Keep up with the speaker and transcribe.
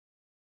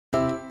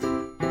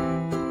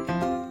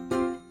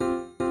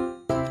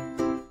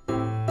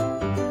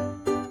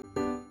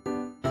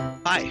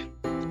Hi,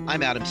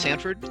 I'm Adam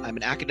Sanford. I'm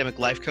an academic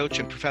life coach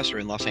and professor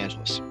in Los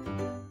Angeles.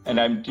 And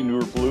I'm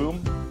Dinur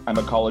Bloom. I'm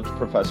a college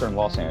professor in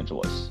Los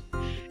Angeles.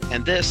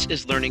 And this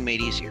is Learning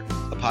Made Easier,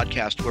 a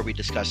podcast where we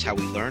discuss how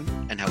we learn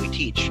and how we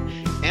teach,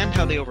 and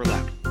how they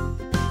overlap.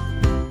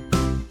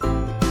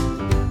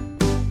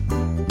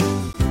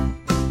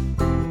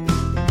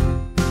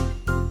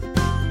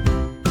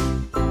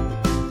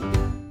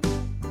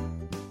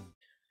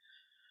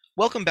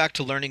 Welcome back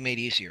to Learning Made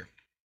Easier.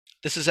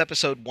 This is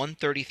episode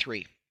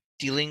 133,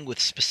 Dealing with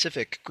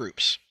Specific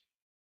Groups.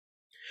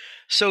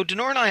 So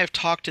Dinur and I have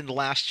talked in the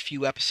last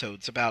few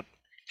episodes about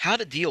how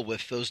to deal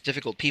with those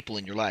difficult people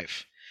in your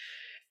life.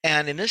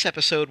 And in this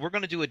episode, we're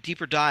going to do a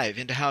deeper dive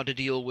into how to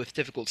deal with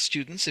difficult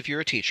students if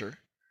you're a teacher,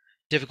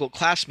 difficult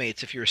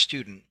classmates if you're a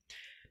student,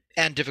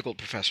 and difficult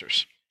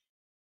professors.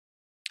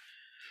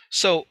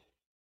 So,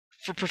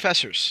 for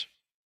professors,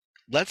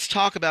 let's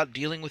talk about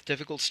dealing with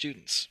difficult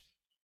students.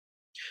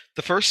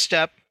 The first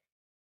step,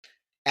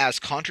 as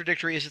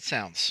contradictory as it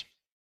sounds,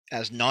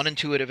 as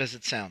non-intuitive as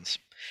it sounds,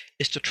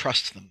 is to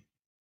trust them.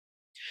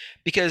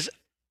 Because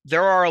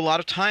there are a lot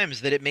of times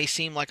that it may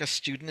seem like a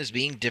student is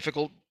being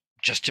difficult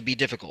just to be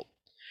difficult,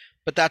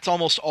 but that's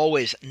almost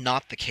always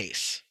not the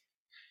case.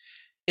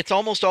 It's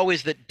almost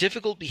always that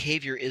difficult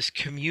behavior is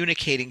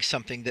communicating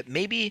something that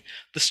maybe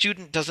the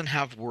student doesn't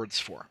have words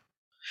for.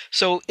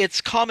 So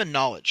it's common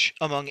knowledge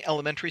among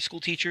elementary school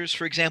teachers,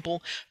 for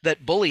example,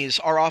 that bullies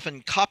are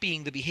often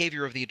copying the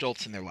behavior of the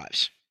adults in their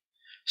lives.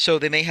 So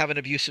they may have an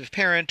abusive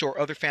parent or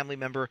other family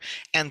member,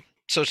 and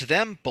so to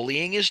them,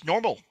 bullying is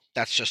normal.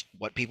 That's just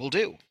what people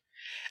do.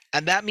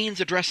 And that means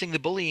addressing the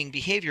bullying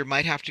behavior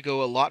might have to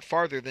go a lot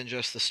farther than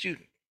just the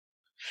student.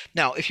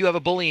 Now, if you have a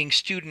bullying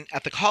student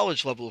at the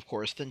college level, of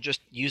course, then just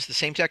use the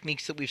same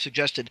techniques that we've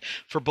suggested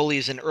for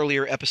bullies in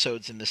earlier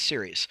episodes in this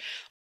series.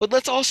 But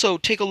let's also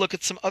take a look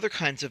at some other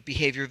kinds of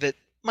behavior that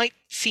might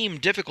seem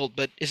difficult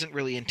but isn't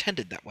really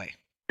intended that way.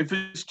 If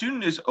a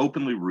student is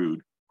openly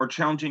rude or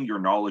challenging your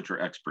knowledge or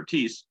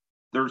expertise,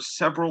 there are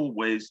several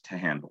ways to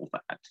handle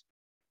that.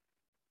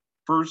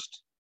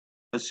 First,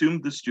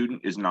 assume the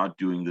student is not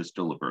doing this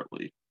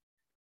deliberately.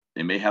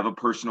 They may have a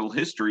personal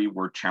history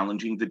where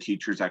challenging the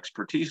teacher's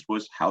expertise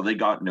was how they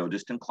got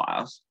noticed in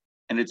class,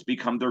 and it's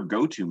become their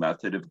go-to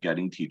method of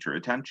getting teacher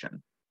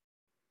attention.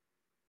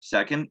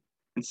 Second,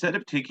 instead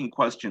of taking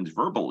questions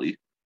verbally,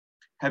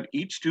 have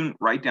each student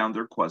write down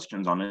their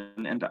questions on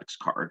an index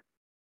card.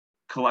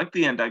 Collect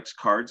the index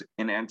cards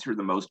and answer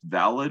the most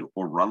valid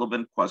or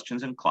relevant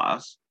questions in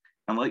class,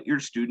 and let your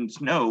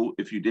students know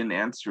if you didn't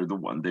answer the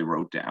one they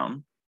wrote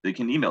down, they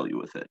can email you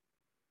with it.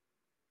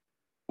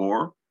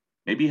 Or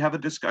maybe have a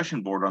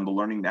discussion board on the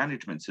learning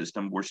management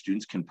system where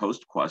students can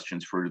post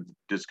questions for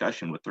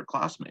discussion with their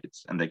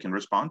classmates, and they can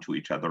respond to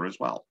each other as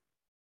well.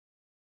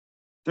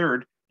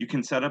 Third, you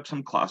can set up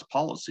some class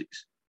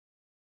policies.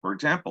 For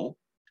example,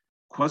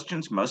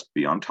 questions must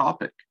be on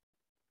topic,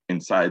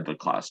 inside the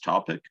class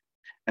topic,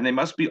 and they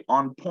must be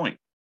on point,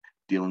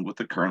 dealing with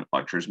the current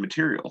lecture's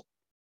material.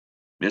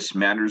 Miss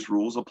Manners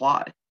rules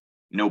apply.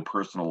 No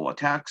personal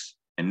attacks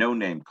and no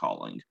name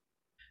calling.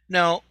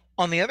 Now,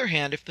 on the other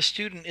hand, if the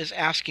student is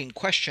asking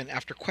question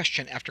after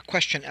question after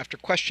question after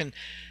question,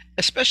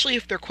 especially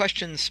if their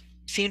questions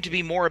seem to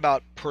be more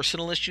about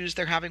personal issues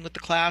they're having with the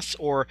class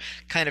or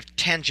kind of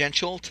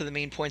tangential to the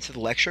main points of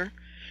the lecture,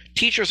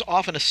 teachers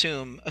often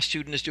assume a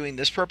student is doing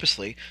this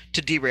purposely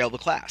to derail the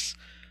class.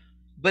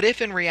 But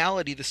if in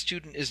reality the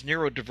student is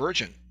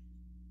neurodivergent,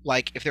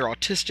 like if they're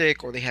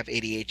autistic or they have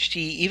ADHD,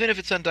 even if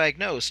it's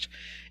undiagnosed,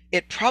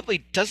 it probably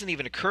doesn't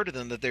even occur to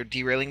them that they're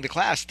derailing the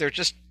class. They're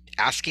just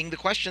asking the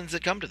questions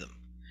that come to them.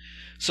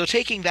 So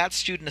taking that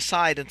student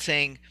aside and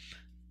saying,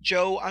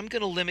 Joe, I'm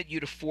going to limit you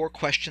to 4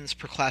 questions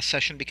per class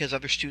session because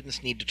other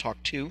students need to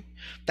talk too.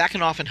 That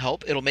can often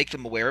help. It'll make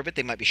them aware of it.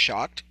 They might be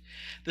shocked.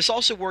 This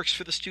also works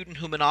for the student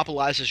who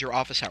monopolizes your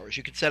office hours.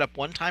 You can set up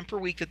one time per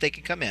week that they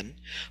can come in,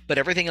 but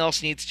everything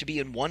else needs to be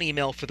in one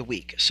email for the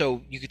week.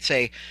 So you could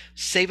say,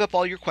 save up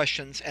all your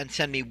questions and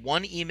send me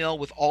one email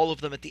with all of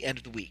them at the end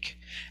of the week.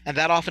 And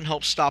that often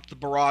helps stop the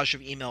barrage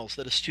of emails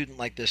that a student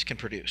like this can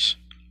produce.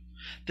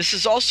 This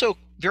is also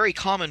very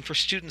common for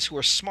students who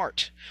are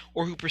smart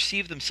or who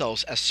perceive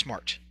themselves as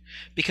smart,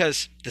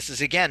 because this is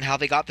again how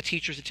they got the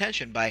teacher's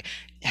attention, by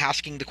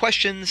asking the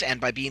questions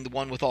and by being the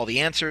one with all the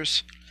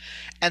answers.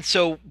 And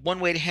so one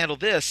way to handle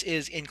this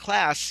is in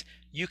class,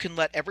 you can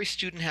let every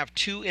student have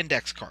 2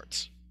 index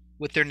cards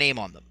with their name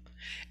on them,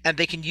 and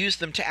they can use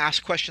them to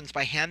ask questions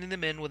by handing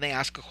them in when they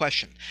ask a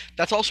question.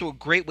 That's also a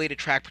great way to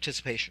track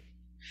participation.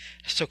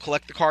 So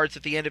collect the cards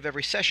at the end of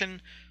every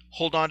session,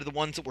 hold on to the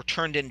ones that were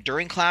turned in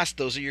during class,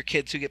 those are your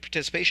kids who get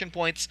participation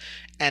points,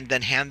 and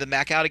then hand them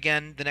back out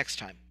again the next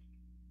time.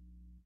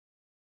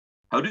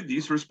 How do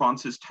these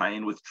responses tie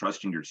in with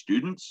trusting your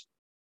students?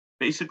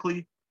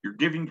 Basically, you're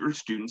giving your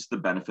students the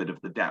benefit of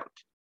the doubt.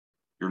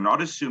 You're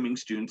not assuming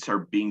students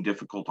are being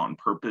difficult on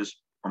purpose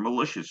or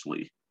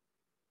maliciously.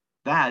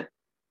 That,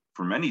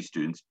 for many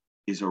students,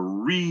 is a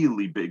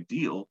really big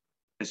deal,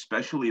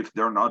 especially if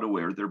they're not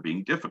aware they're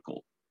being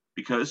difficult,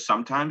 because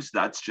sometimes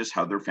that's just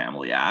how their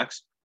family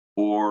acts,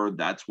 or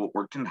that's what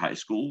worked in high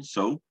school,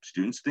 so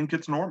students think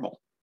it's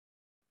normal.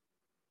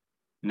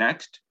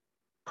 Next,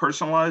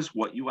 personalize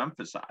what you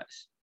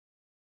emphasize.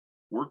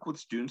 Work with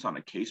students on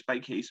a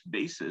case-by-case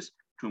basis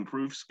to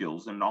improve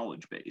skills and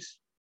knowledge base.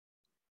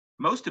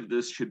 Most of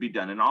this should be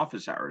done in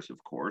office hours,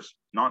 of course,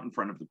 not in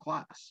front of the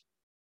class.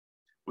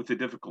 With a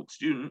difficult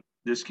student,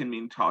 this can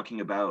mean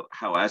talking about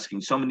how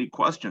asking so many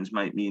questions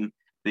might mean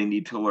they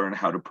need to learn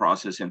how to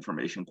process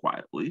information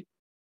quietly.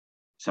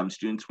 Some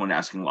students, when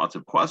asking lots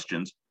of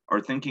questions, are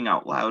thinking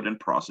out loud and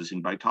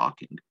processing by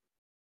talking.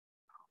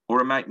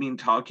 Or it might mean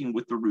talking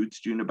with the rude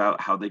student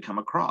about how they come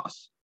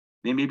across.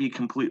 They may be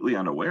completely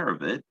unaware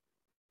of it,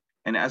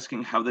 and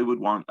asking how they would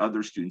want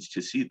other students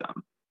to see them.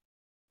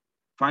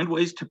 Find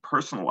ways to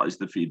personalize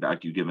the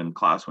feedback you give in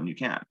class when you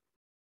can.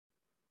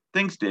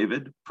 Thanks,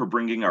 David, for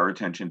bringing our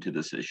attention to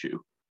this issue.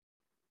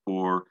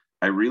 Or,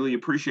 I really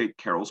appreciate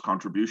Carol's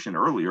contribution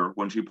earlier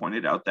when she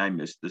pointed out that I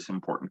missed this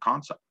important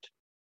concept.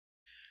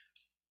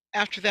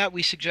 After that,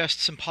 we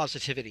suggest some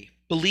positivity.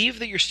 Believe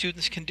that your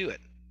students can do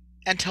it,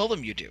 and tell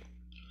them you do.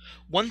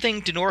 One thing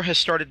Denor has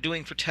started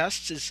doing for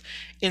tests is,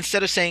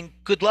 instead of saying,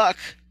 good luck,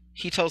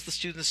 he tells the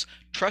students,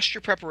 trust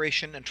your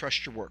preparation and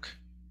trust your work.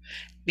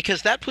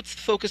 Because that puts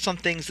the focus on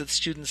things that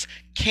students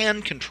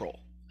can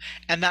control.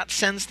 And that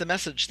sends the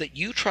message that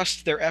you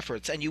trust their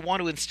efforts and you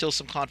want to instill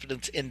some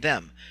confidence in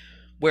them.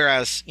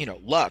 Whereas,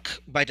 luck,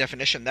 by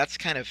definition, that's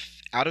kind of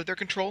out of their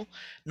control,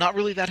 not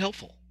really that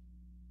helpful.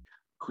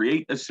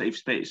 Create a safe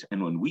space.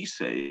 And when we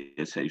say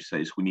a safe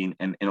space, we mean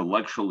an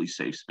intellectually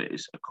safe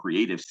space, a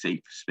creative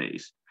safe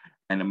space,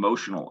 an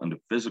emotional and a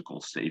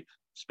physical safe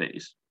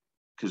space.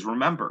 Because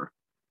remember,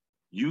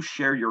 you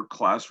share your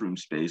classroom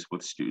space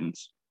with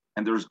students,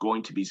 and there's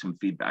going to be some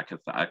feedback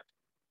effect,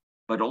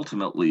 but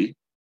ultimately,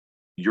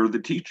 you're the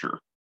teacher.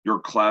 Your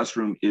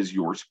classroom is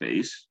your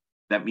space.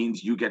 That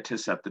means you get to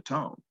set the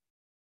tone.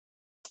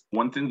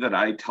 One thing that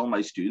I tell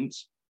my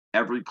students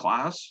every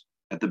class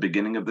at the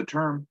beginning of the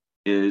term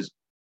is,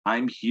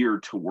 I'm here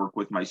to work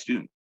with my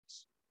students.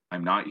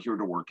 I'm not here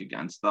to work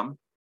against them.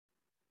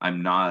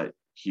 I'm not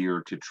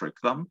here to trick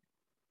them.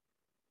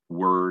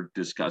 We're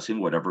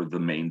discussing whatever the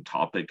main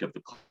topic of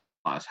the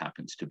class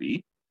happens to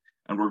be,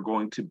 and we're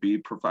going to be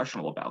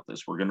professional about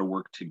this. We're going to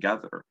work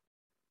together.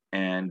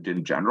 And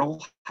in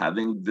general,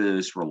 having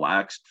this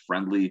relaxed,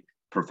 friendly,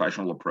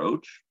 professional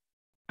approach,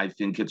 I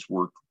think it's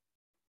worked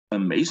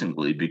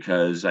amazingly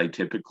because I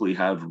typically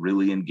have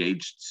really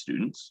engaged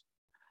students.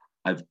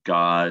 I've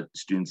got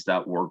students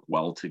that work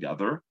well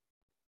together,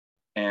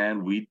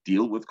 and we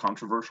deal with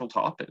controversial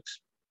topics,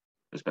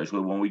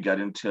 especially when we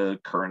get into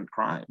current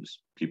crimes.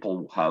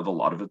 People have a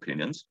lot of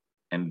opinions,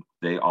 and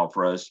they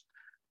offer us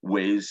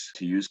ways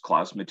to use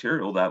class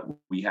material that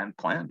we hadn't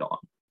planned on.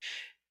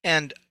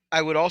 And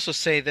I would also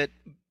say that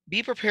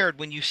be prepared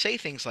when you say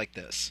things like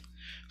this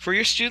for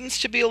your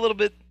students to be a little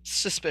bit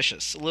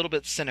suspicious, a little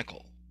bit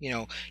cynical.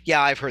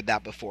 Yeah, I've heard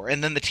that before.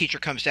 And then the teacher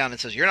comes down and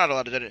says, you're not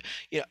allowed to do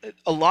it.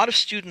 A lot of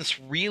students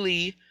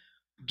really,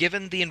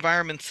 given the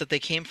environments that they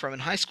came from in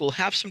high school,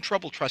 have some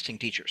trouble trusting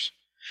teachers.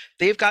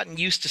 They've gotten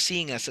used to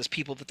seeing us as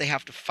people that they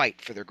have to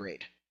fight for their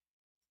grade.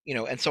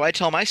 And so I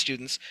tell my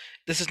students,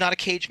 this is not a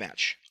cage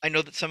match. I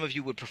know that some of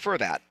you would prefer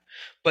that,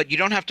 but you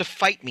don't have to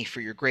fight me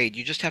for your grade.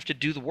 You just have to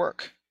do the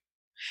work.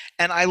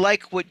 And I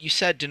like what you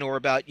said, Denor,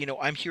 about,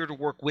 I'm here to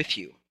work with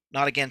you,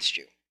 not against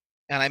you.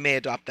 And I may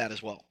adopt that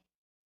as well.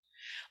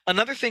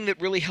 Another thing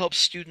that really helps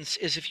students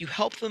is if you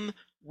help them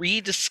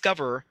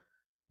rediscover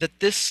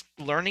that this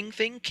learning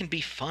thing can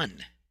be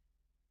fun.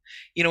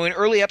 In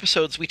early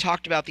episodes, we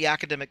talked about the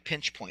academic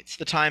pinch points,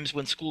 the times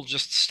when school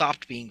just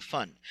stopped being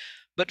fun.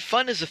 But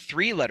fun is a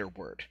 3-letter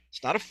word.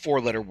 It's not a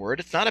 4-letter word.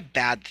 It's not a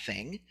bad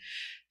thing.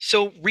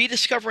 So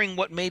rediscovering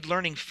what made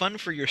learning fun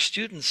for your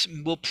students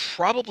will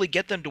probably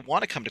get them to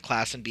want to come to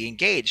class and be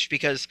engaged,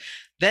 because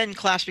then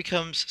class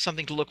becomes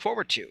something to look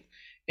forward to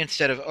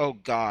instead of, oh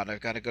God, I've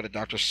got to go to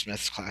Dr.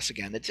 Smith's class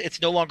again.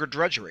 It's no longer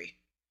drudgery.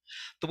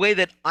 The way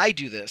that I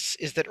do this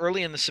is that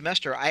early in the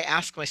semester, I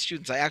ask my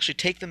students, I actually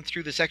take them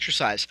through this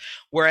exercise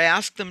where I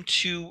ask them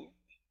to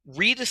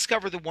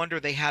rediscover the wonder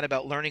they had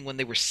about learning when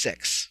they were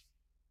 6.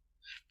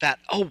 That,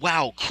 oh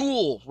wow,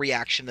 cool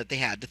reaction that they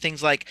had to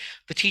things like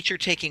the teacher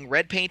taking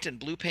red paint and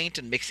blue paint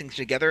and mixing it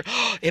together.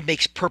 Oh, it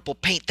makes purple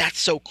paint. That's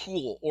so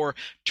cool. Or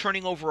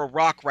turning over a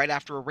rock right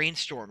after a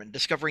rainstorm and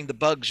discovering the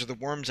bugs or the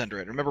worms under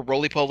it. Remember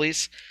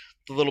roly-polies?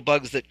 The little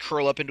bugs that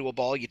curl up into a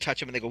ball, you touch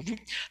them and they go,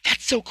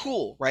 that's so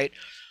cool, right?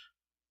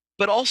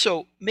 But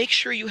also make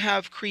sure you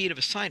have creative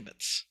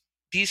assignments.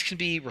 These can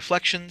be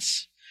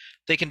reflections.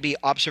 They can be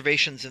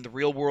observations in the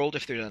real world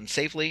if they're done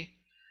safely.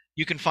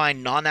 You can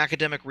find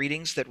non-academic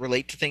readings that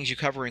relate to things you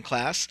cover in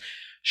class.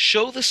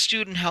 Show the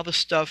student how the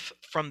stuff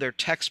from their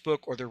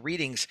textbook or their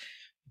readings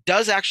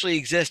does actually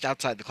exist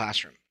outside the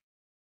classroom.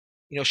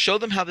 Show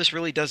them how this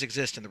really does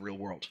exist in the real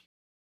world.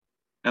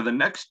 Now, the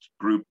next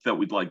group that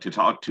we'd like to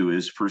talk to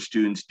is for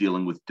students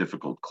dealing with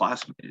difficult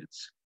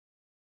classmates.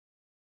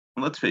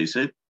 And let's face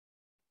it,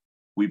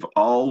 we've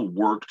all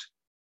worked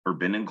or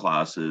been in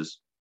classes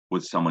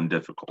with someone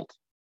difficult.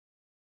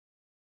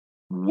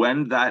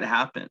 When that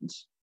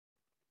happens,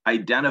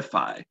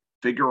 identify,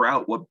 figure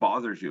out what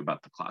bothers you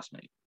about the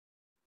classmate.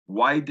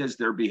 Why does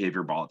their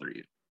behavior bother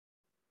you?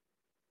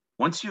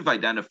 Once you've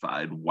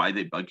identified why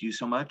they bug you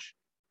so much,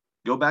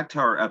 go back to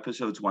our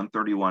episodes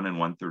 131 and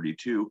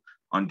 132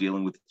 on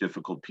dealing with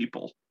difficult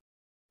people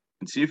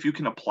and see if you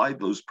can apply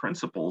those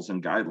principles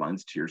and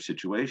guidelines to your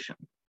situation.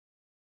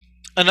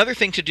 Another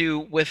thing to do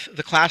with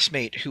the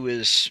classmate who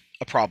is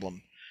a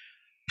problem,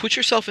 put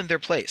yourself in their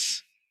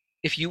place.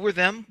 If you were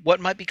them, what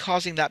might be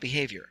causing that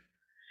behavior?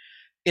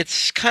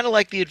 It's kind of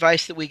like the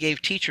advice that we gave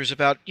teachers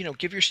about,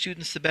 give your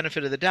students the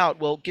benefit of the doubt.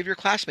 Well, give your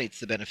classmates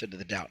the benefit of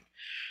the doubt.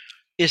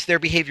 Is their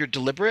behavior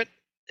deliberate?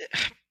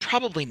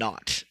 Probably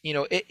not.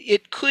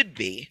 It could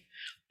be,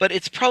 but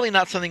it's probably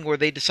not something where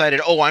they decided,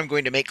 oh, I'm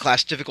going to make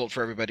class difficult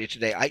for everybody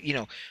today.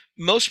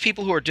 Most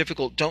people who are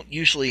difficult don't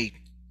usually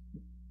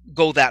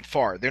go that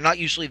far. They're not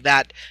usually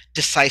that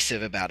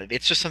decisive about it.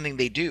 It's just something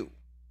they do.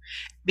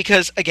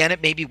 Because, again,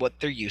 it may be what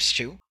they're used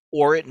to,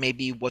 or it may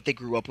be what they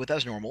grew up with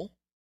as normal,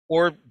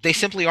 or they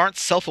simply aren't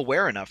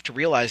self-aware enough to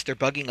realize they're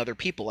bugging other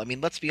people. I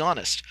mean, let's be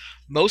honest.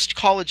 Most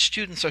college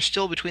students are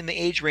still between the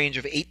age range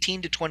of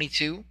 18 to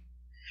 22,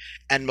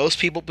 and most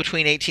people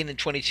between 18 and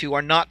 22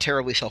 are not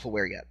terribly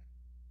self-aware yet.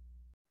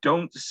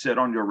 Don't sit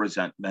on your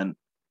resentment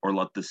or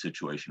let the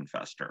situation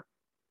fester.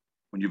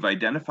 When you've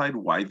identified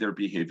why their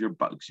behavior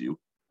bugs you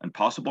and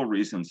possible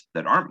reasons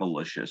that aren't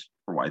malicious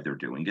for why they're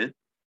doing it,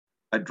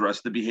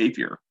 address the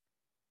behavior.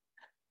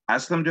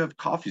 Ask them to have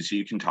coffee so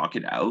you can talk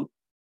it out,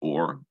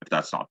 or if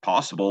that's not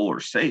possible or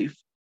safe,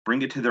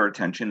 bring it to their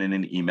attention in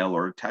an email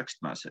or a text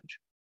message.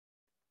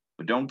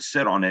 But don't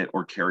sit on it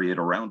or carry it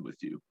around with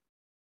you.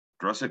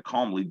 Address it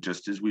calmly,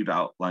 just as we've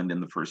outlined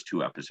in the first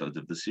 2 episodes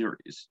of the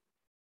series.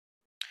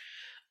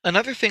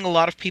 Another thing a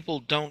lot of people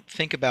don't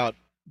think about,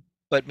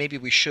 but maybe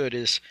we should,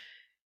 is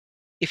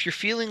if you're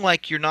feeling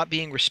like you're not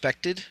being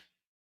respected,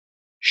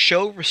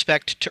 show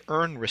respect to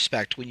earn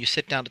respect when you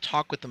sit down to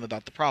talk with them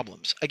about the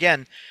problems.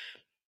 Again,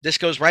 this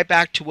goes right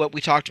back to what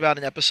we talked about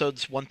in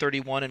episodes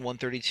 131 and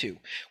 132.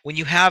 When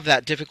you have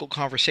that difficult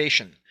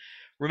conversation,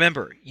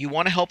 remember, you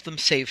want to help them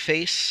save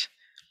face.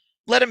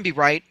 Let them be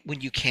right when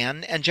you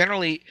can, and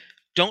generally,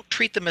 don't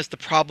treat them as the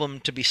problem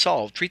to be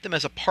solved. Treat them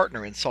as a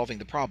partner in solving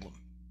the problem.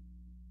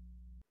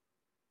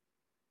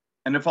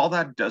 And if all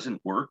that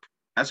doesn't work,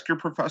 ask your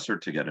professor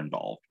to get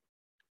involved.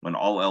 When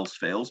all else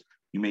fails,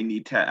 you may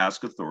need to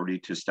ask authority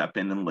to step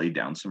in and lay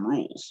down some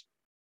rules.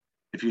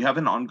 If you have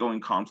an ongoing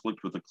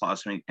conflict with a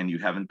classmate and you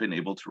haven't been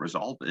able to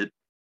resolve it,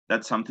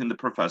 that's something the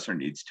professor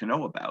needs to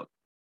know about.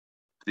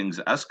 If things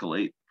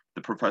escalate,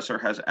 the professor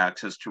has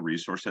access to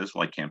resources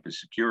like campus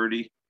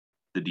security,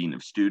 the dean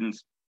of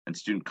students, and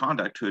student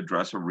conduct to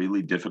address a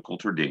really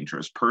difficult or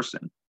dangerous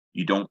person.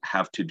 You don't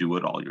have to do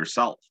it all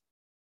yourself.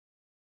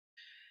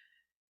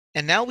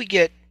 And now we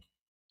get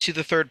to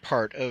the third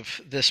part of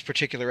this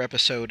particular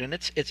episode, and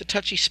it's a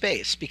touchy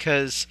space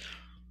because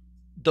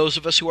those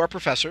of us who are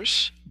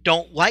professors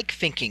don't like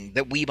thinking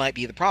that we might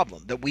be the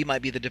problem, that we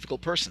might be the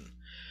difficult person.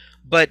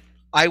 But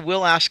I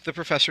will ask the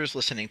professors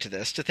listening to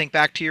this to think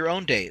back to your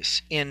own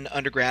days in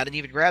undergrad and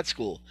even grad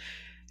school,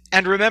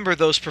 and remember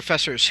those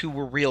professors who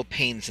were real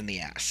pains in the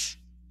ass.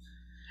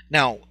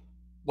 Now,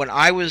 when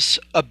I was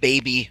a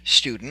baby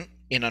student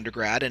in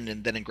undergrad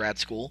and then in grad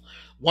school,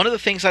 one of the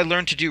things I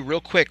learned to do real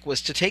quick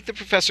was to take the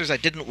professors I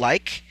didn't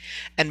like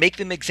and make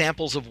them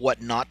examples of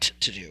what not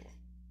to do.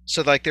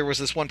 So, like, there was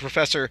this one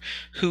professor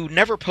who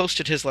never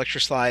posted his lecture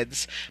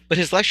slides, but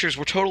his lectures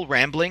were total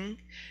rambling,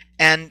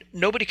 and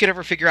nobody could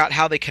ever figure out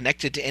how they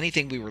connected to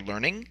anything we were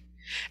learning.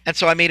 And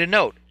so I made a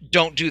note,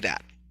 don't do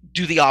that.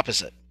 Do the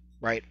opposite,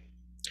 right?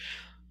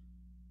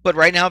 But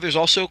right now, there's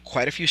also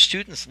quite a few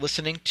students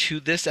listening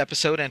to this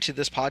episode and to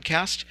this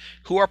podcast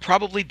who are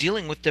probably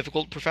dealing with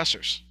difficult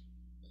professors.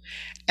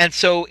 And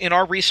so in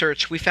our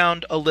research, we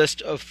found a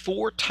list of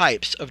 4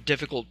 types of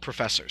difficult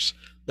professors: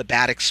 the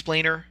bad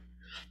explainer,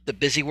 the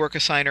busy work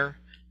assigner,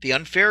 the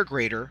unfair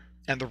grader,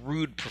 and the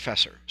rude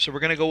professor. So we're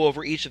going to go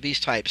over each of these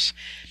types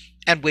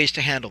and ways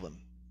to handle them.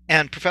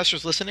 And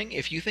professors listening,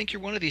 if you think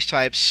you're one of these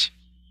types,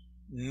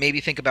 maybe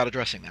think about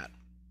addressing that.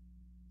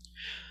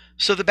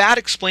 So the bad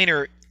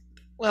explainer,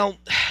 well,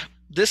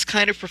 this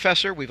kind of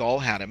professor, we've all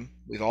had him,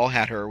 we've all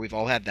had her, we've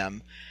all had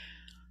them.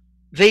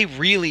 They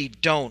really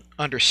don't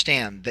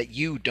understand that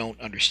you don't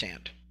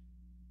understand.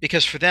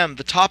 Because for them,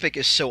 the topic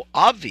is so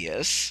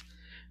obvious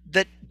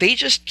that they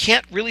just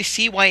can't really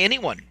see why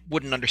anyone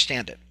wouldn't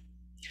understand it.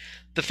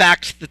 The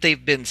fact that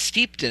they've been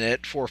steeped in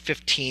it for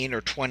 15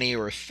 or 20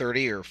 or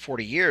 30 or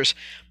 40 years,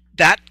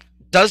 that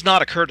does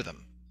not occur to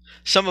them.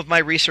 Some of my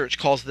research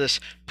calls this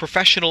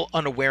professional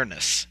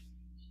unawareness.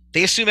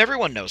 They assume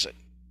everyone knows it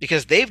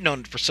because they've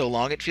known it for so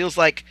long, it feels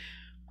like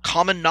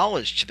common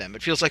knowledge to them.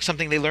 It feels like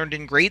something they learned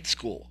in grade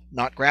school,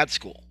 not grad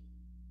school.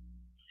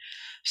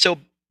 So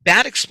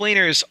bad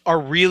explainers are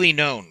really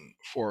known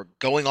for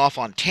going off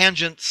on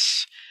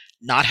tangents,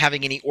 not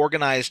having any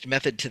organized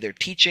method to their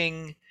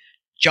teaching,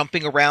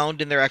 jumping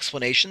around in their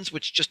explanations,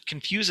 which just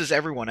confuses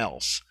everyone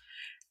else.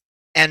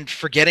 and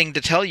forgetting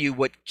to tell you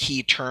what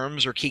key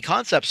terms or key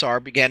concepts are,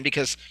 again,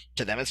 because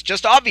to them it's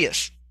just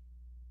obvious.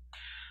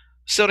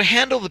 So to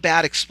handle the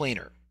bad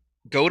explainer,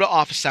 go to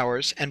office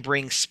hours and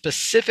bring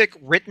specific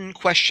written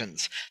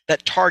questions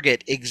that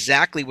target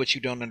exactly what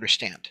you don't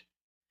understand.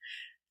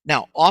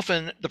 Now,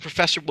 often the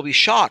professor will be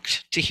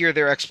shocked to hear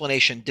their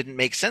explanation didn't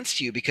make sense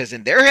to you because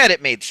in their head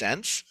it made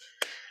sense.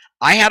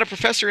 I had a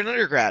professor in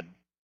undergrad,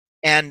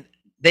 and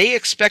they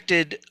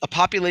expected a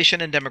population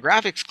and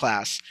demographics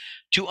class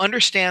to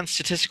understand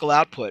statistical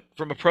output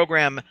from a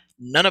program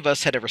none of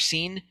us had ever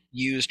seen,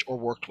 used, or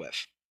worked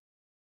with.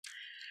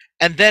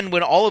 And then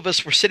when all of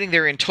us were sitting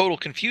there in total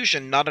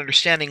confusion, not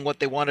understanding what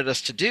they wanted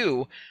us to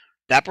do,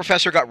 that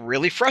professor got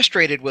really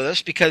frustrated with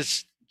us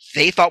because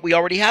they thought we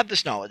already had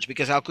this knowledge,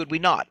 because how could we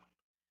not?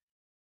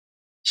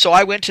 So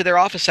I went to their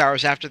office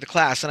hours after the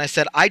class and I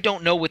said, I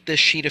don't know what this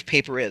sheet of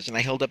paper is. And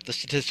I held up the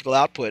statistical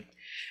output.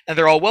 And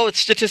they're all, well, it's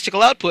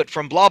statistical output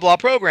from blah, blah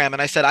program.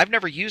 And I said, I've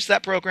never used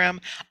that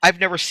program. I've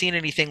never seen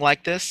anything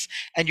like this.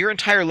 And your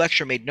entire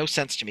lecture made no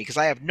sense to me because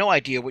I have no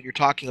idea what you're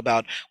talking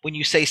about when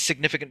you say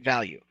significant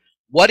value.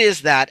 What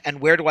is that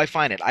and where do I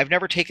find it? I've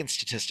never taken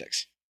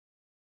statistics.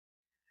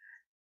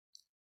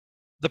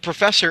 The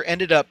professor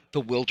ended up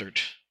bewildered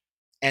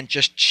and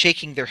just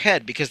shaking their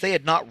head because they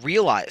had not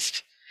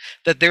realized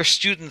that their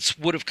students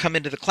would have come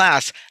into the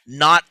class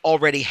not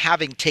already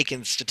having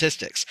taken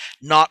statistics,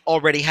 not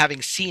already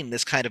having seen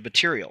this kind of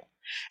material.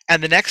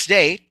 And the next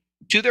day,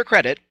 to their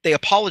credit, they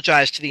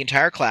apologized to the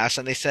entire class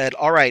and they said,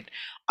 all right,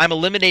 I'm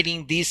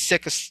eliminating these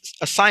 6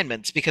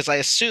 assignments because I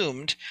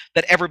assumed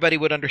that everybody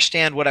would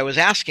understand what I was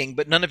asking,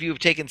 but none of you have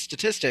taken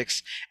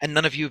statistics and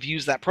none of you have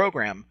used that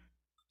program.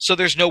 So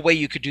there's no way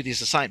you could do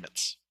these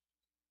assignments.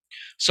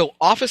 So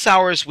office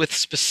hours with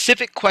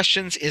specific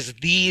questions is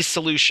the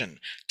solution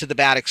to the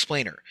bad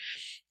explainer.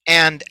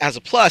 And as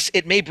a plus,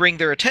 it may bring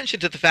their attention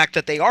to the fact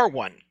that they are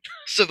one.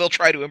 So they'll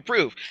try to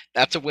improve.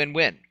 That's a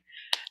win-win.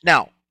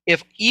 Now,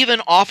 if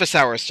even office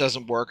hours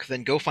doesn't work,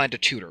 then go find a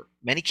tutor.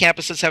 Many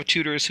campuses have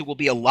tutors who will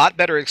be a lot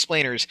better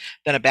explainers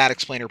than a bad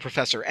explainer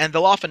professor, and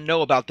they'll often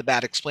know about the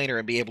bad explainer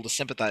and be able to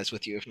sympathize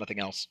with you, if nothing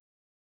else.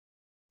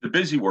 The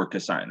busy work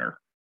assigner.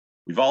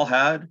 We've all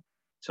had,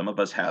 some of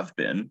us have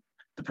been,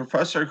 the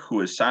professor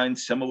who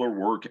assigns similar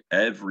work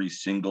every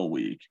single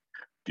week.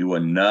 Do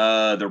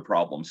another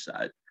problem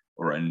set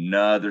or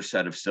another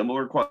set of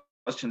similar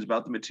questions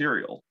about the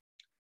material.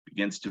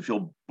 Begins to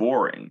feel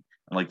boring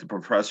and like the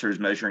professor is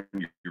measuring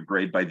your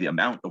grade by the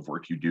amount of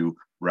work you do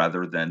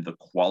rather than the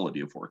quality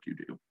of work you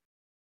do.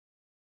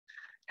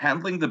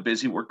 Handling the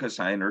busy work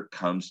assigner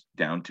comes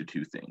down to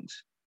 2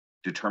 things: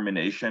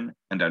 determination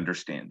and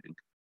understanding.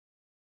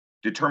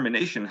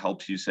 Determination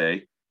helps you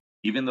say,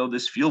 even though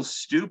this feels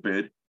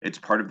stupid, it's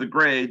part of the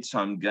grade, so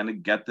I'm going to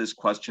get this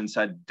question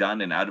set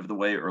done and out of the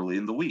way early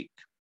in the week.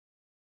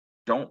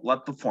 Don't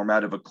let the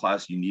format of a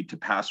class you need to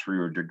pass for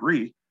your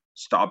degree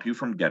stop you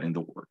from getting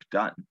the work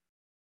done.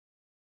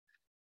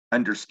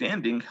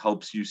 Understanding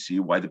helps you see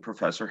why the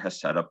professor has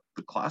set up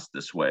the class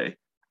this way,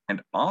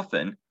 and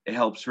often it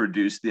helps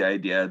reduce the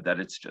idea that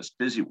it's just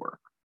busy work.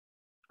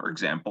 For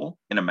example,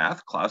 in a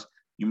math class,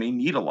 you may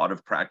need a lot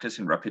of practice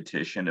and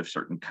repetition of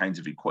certain kinds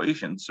of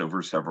equations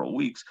over several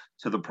weeks,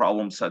 so the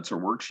problem sets or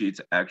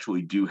worksheets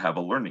actually do have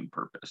a learning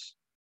purpose.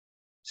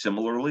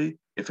 Similarly,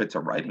 if it's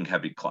a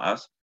writing-heavy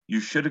class, you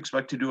should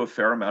expect to do a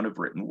fair amount of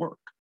written work.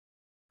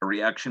 A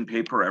reaction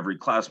paper every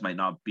class might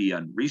not be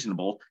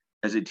unreasonable,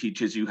 as it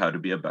teaches you how to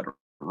be a better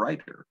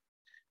writer.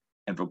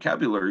 And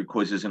vocabulary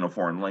quizzes in a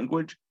foreign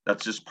language,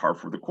 that's just par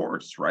for the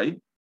course, right?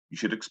 You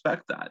should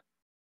expect that.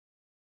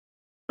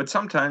 But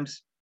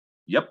sometimes,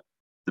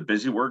 the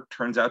busy work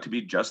turns out to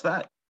be just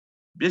that,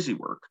 busy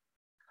work.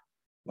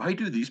 Why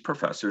do these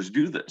professors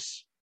do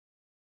this?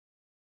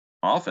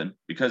 Often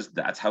because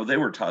that's how they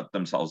were taught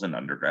themselves in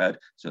undergrad,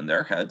 so in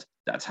their heads,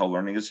 that's how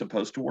learning is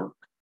supposed to work.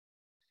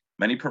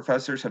 Many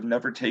professors have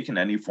never taken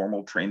any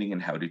formal training in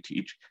how to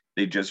teach.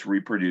 They just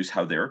reproduce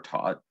how they're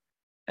taught,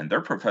 and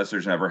their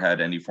professors never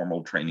had any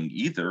formal training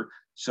either.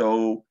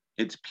 So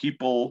it's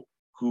people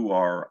who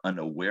are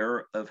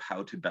unaware of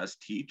how to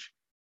best teach,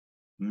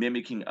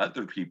 mimicking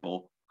other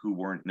people who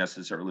weren't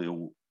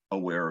necessarily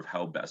aware of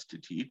how best to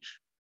teach,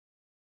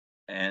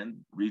 and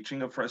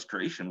reaching a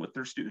frustration with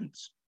their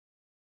students.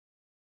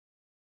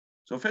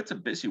 So if it's a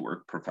busy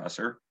work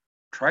professor,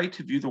 try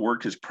to view the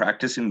work as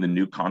practicing the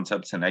new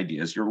concepts and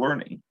ideas you're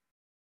learning.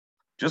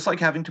 Just like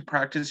having to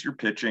practice your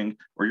pitching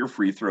or your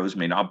free throws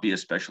may not be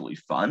especially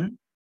fun,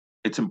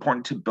 it's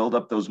important to build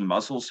up those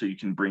muscles so you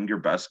can bring your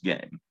best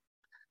game.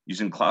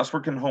 Using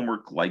classwork and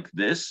homework like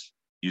this,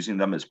 using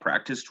them as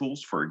practice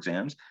tools for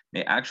exams,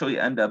 may actually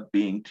end up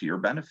being to your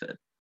benefit.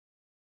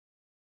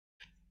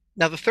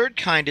 Now, the third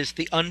kind is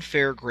the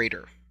unfair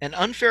grader. And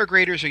unfair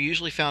graders are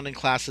usually found in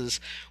classes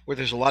where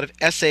there's a lot of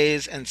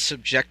essays and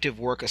subjective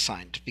work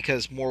assigned,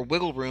 because more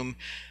wiggle room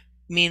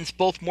means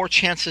both more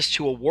chances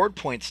to award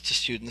points to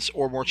students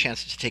or more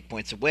chances to take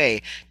points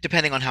away,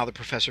 depending on how the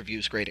professor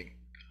views grading.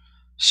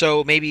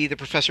 So maybe the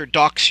professor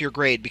docks your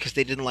grade because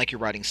they didn't like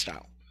your writing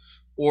style.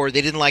 or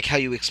they didn't like how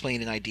you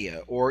explained an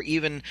idea, or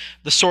even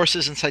the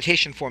sources and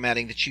citation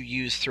formatting that you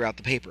use throughout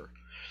the paper.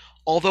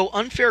 Although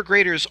unfair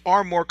graders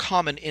are more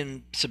common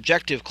in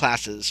subjective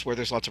classes where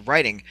there's lots of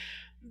writing,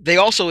 they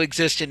also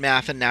exist in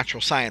math and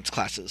natural science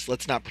classes.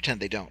 Let's not pretend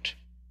they don't.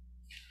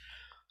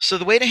 So,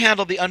 the way to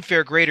handle the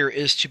unfair grader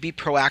is to be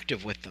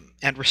proactive with them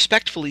and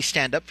respectfully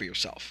stand up for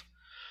yourself.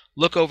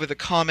 Look over the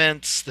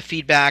comments, the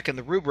feedback, and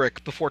the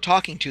rubric before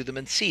talking to them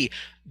and see,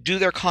 do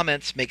their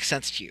comments make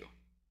sense to you?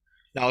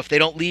 Now, if they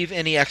don't leave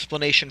any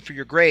explanation for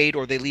your grade,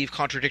 or they leave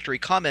contradictory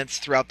comments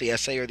throughout the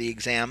essay or the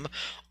exam,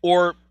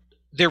 or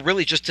they're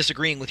really just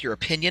disagreeing with your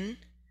opinion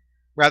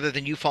rather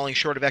than you falling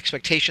short of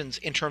expectations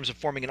in terms of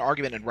forming an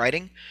argument and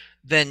writing,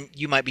 then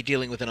you might be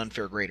dealing with an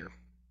unfair grader.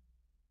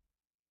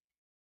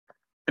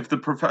 If the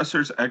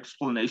professor's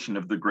explanation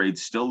of the grade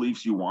still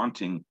leaves you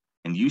wanting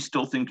and you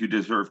still think you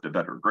deserved a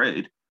better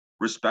grade,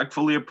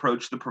 respectfully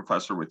approach the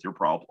professor with your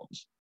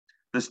problems.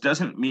 This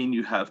doesn't mean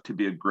you have to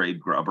be a grade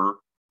grubber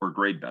or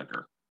grade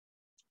beggar.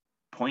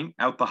 Point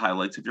out the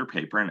highlights of your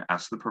paper and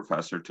ask the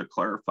professor to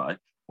clarify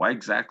why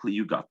exactly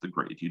you got the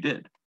grade you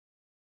did.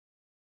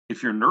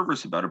 If you're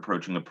nervous about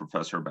approaching a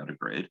professor about a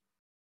grade,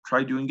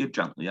 try doing it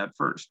gently at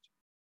first.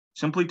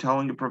 Simply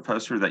telling a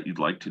professor that you'd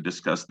like to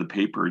discuss the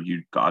paper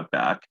you got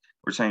back,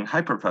 or saying,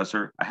 "Hi,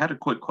 professor, I had a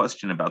quick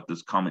question about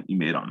this comment you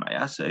made on my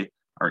essay,"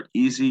 are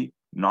easy,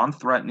 non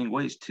threatening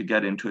ways to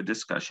get into a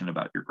discussion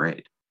about your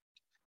grade.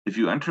 If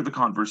you enter the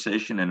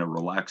conversation in a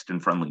relaxed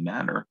and friendly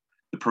manner,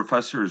 the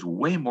professor is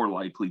way more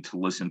likely to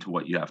listen to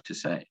what you have to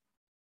say.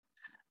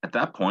 At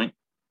that point,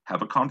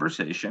 have a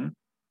conversation,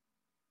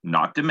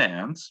 not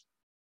demands,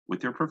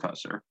 with your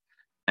professor,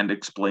 and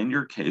explain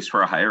your case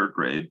for a higher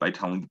grade by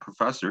telling the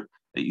professor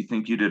that you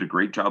think you did a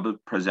great job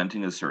of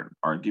presenting a certain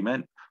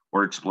argument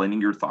or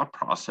explaining your thought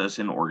process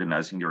in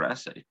organizing your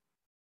essay.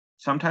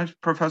 Sometimes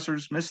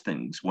professors miss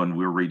things when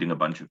we're reading a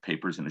bunch of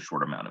papers in a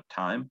short amount of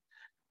time,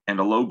 and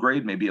a low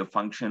grade may be a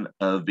function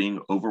of being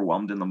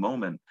overwhelmed in the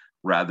moment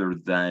rather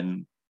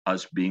than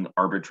us being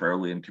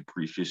arbitrarily and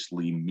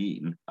capriciously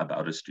mean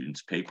about a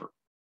student's paper.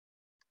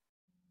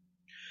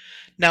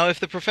 Now, if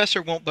the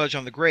professor won't budge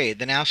on the grade,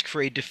 then ask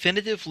for a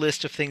definitive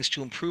list of things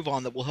to improve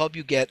on that will help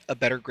you get a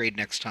better grade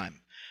next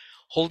time.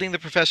 Holding the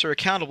professor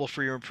accountable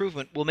for your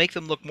improvement will make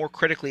them look more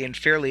critically and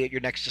fairly at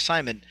your next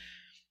assignment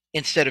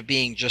instead of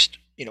being just,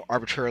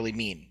 arbitrarily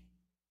mean.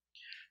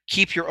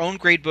 Keep your own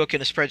gradebook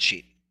in a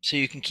spreadsheet so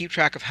you can keep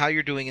track of how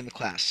you're doing in the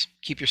class.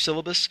 Keep your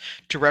syllabus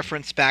to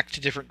reference back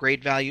to different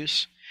grade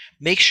values.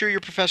 Make sure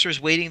your professor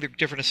is weighting the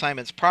different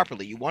assignments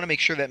properly. You want to make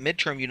sure that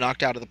midterm you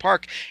knocked out of the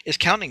park is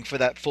counting for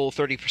that full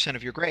 30%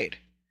 of your grade.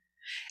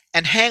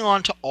 And hang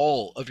on to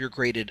all of your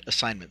graded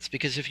assignments,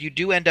 because if you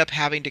do end up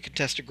having to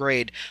contest a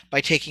grade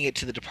by taking it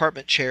to the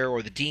department chair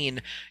or the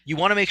dean, you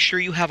want to make sure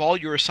you have all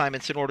your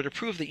assignments in order to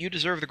prove that you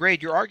deserve the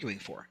grade you're arguing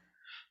for.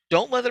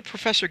 Don't let a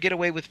professor get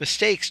away with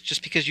mistakes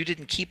just because you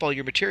didn't keep all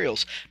your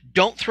materials.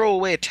 Don't throw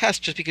away a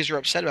test just because you're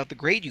upset about the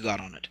grade you got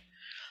on it.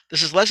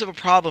 This is less of a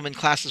problem in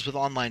classes with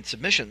online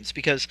submissions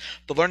because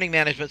the learning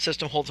management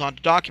system holds on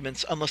to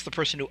documents unless the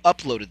person who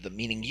uploaded them,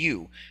 meaning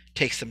you,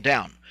 takes them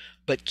down.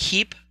 But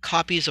keep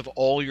copies of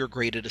all your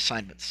graded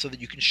assignments so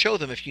that you can show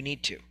them if you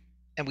need to.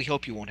 And we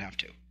hope you won't have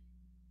to.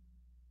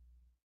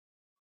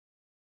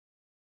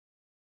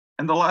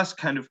 And the last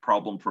kind of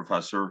problem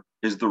professor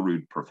is the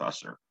rude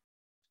professor.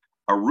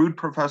 A rude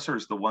professor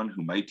is the one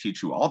who might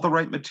teach you all the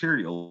right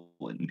material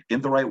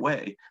in the right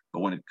way, but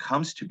when it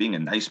comes to being a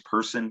nice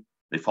person,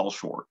 they fall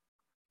short.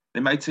 They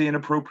might say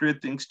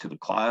inappropriate things to the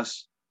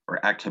class or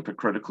act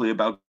hypocritically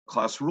about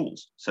class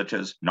rules, such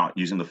as not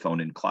using the phone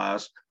in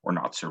class or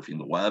not surfing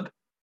the web.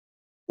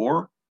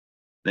 Or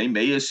they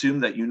may assume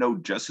that you know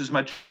just as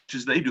much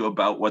as they do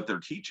about what they're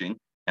teaching,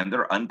 and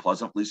they're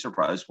unpleasantly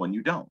surprised when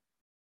you don't.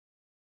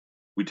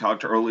 We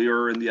talked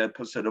earlier in the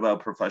episode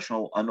about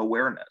professional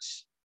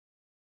unawareness.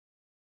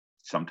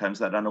 Sometimes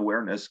that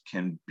unawareness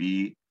can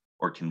be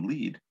or can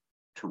lead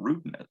to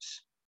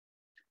rudeness.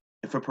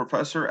 If a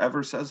professor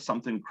ever says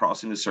something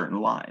crossing a certain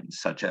line,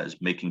 such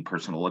as making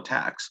personal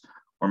attacks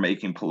or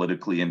making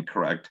politically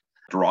incorrect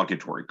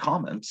derogatory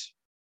comments,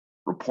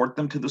 report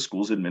them to the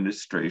school's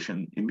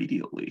administration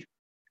immediately.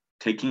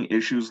 Taking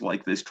issues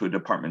like this to a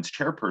department's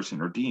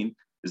chairperson or dean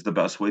is the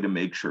best way to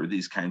make sure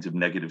these kinds of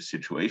negative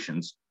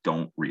situations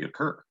don't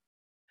reoccur.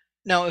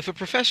 Now, if a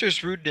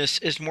professor's rudeness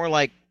is more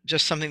like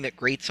just something that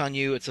grates on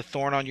you, it's a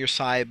thorn on your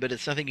side, but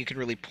it's nothing you can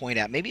really point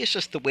at, maybe it's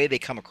just the way they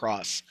come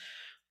across,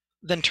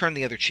 then turn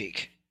the other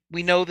cheek.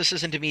 We know this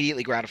isn't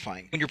immediately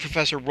gratifying. When your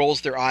professor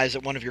rolls their eyes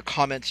at one of your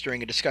comments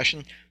during a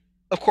discussion,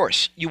 of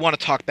course, you want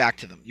to talk back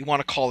to them. You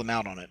want to call them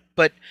out on it.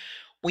 But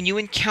when you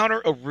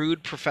encounter a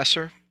rude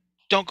professor,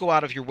 don't go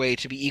out of your way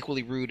to be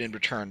equally rude in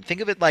return.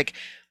 Think of it like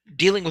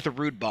dealing with a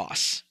rude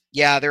boss.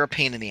 Yeah, they're a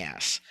pain in the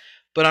ass.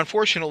 But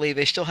unfortunately,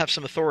 they still have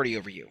some authority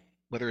over you,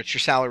 whether it's your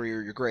salary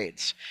or your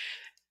grades.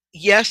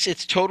 Yes,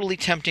 it's totally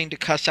tempting to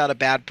cuss out a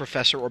bad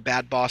professor or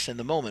bad boss in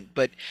the moment,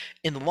 but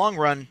in the long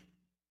run,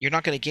 you're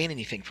not going to gain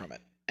anything from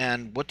it.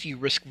 And what do you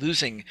risk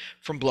losing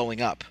from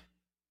blowing up?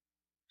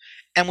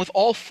 And with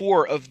all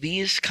four of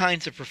these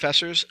kinds of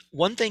professors,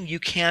 one thing you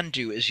can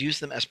do is use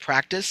them as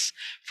practice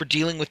for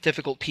dealing with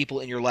difficult people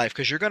in your life,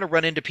 because you're going to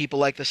run into people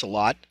like this a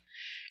lot.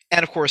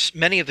 And of course,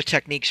 many of the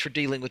techniques for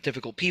dealing with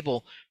difficult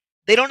people,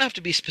 they don't have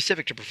to be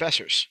specific to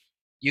professors.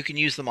 You can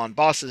use them on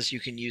bosses, you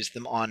can use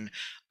them on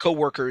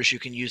coworkers, you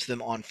can use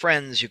them on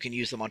friends, you can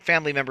use them on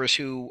family members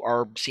who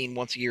are seen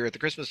once a year at the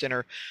Christmas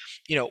dinner,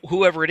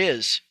 whoever it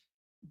is.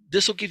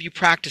 This will give you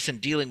practice in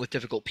dealing with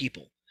difficult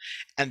people.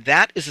 And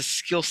that is a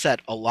skill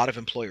set a lot of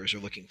employers are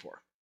looking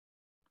for.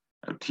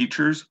 Now,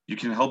 teachers, you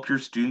can help your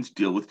students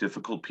deal with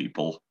difficult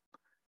people.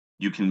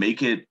 You can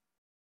make it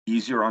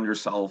easier on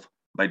yourself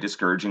by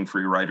discouraging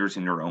free riders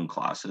in your own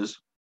classes.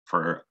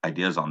 For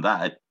ideas on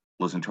that,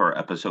 listen to our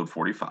episode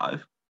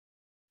 45.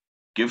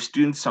 Give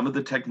students some of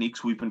the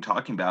techniques we've been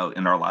talking about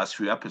in our last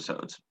few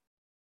episodes,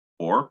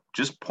 or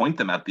just point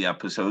them at the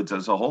episodes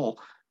as a whole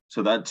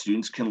so that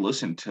students can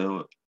listen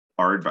to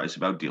our advice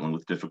about dealing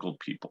with difficult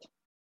people.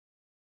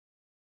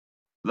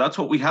 That's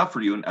what we have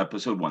for you in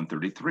episode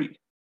 133.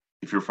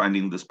 If you're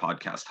finding this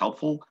podcast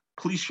helpful,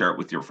 please share it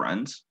with your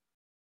friends.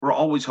 We're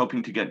always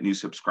hoping to get new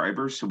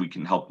subscribers so we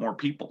can help more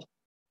people.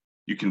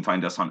 You can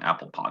find us on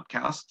Apple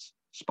Podcasts,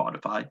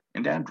 Spotify,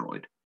 and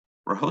Android.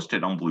 We're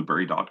hosted on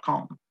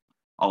Blueberry.com.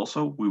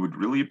 Also, we would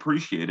really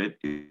appreciate it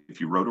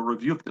if you wrote a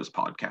review of this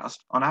podcast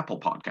on Apple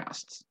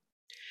Podcasts.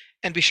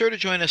 And be sure to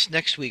join us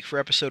next week for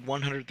episode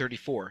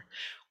 134,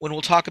 when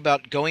we'll talk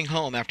about going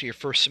home after your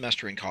first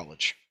semester in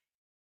college.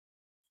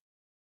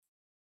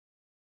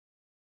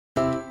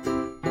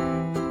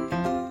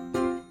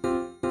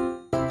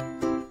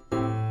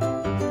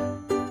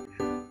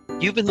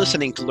 You've been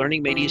listening to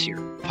Learning Made Easier,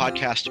 a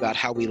podcast about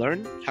how we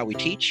learn, how we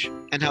teach,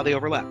 and how they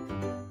overlap.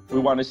 We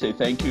want to say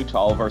thank you to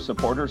all of our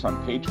supporters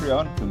on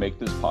Patreon who make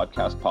this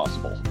podcast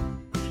possible.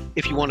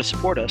 If you want to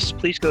support us,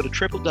 please go to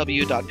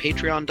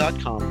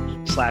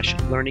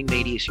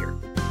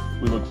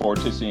www.patreon.com/learningmadeeasier. We look forward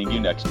to seeing you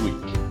next week.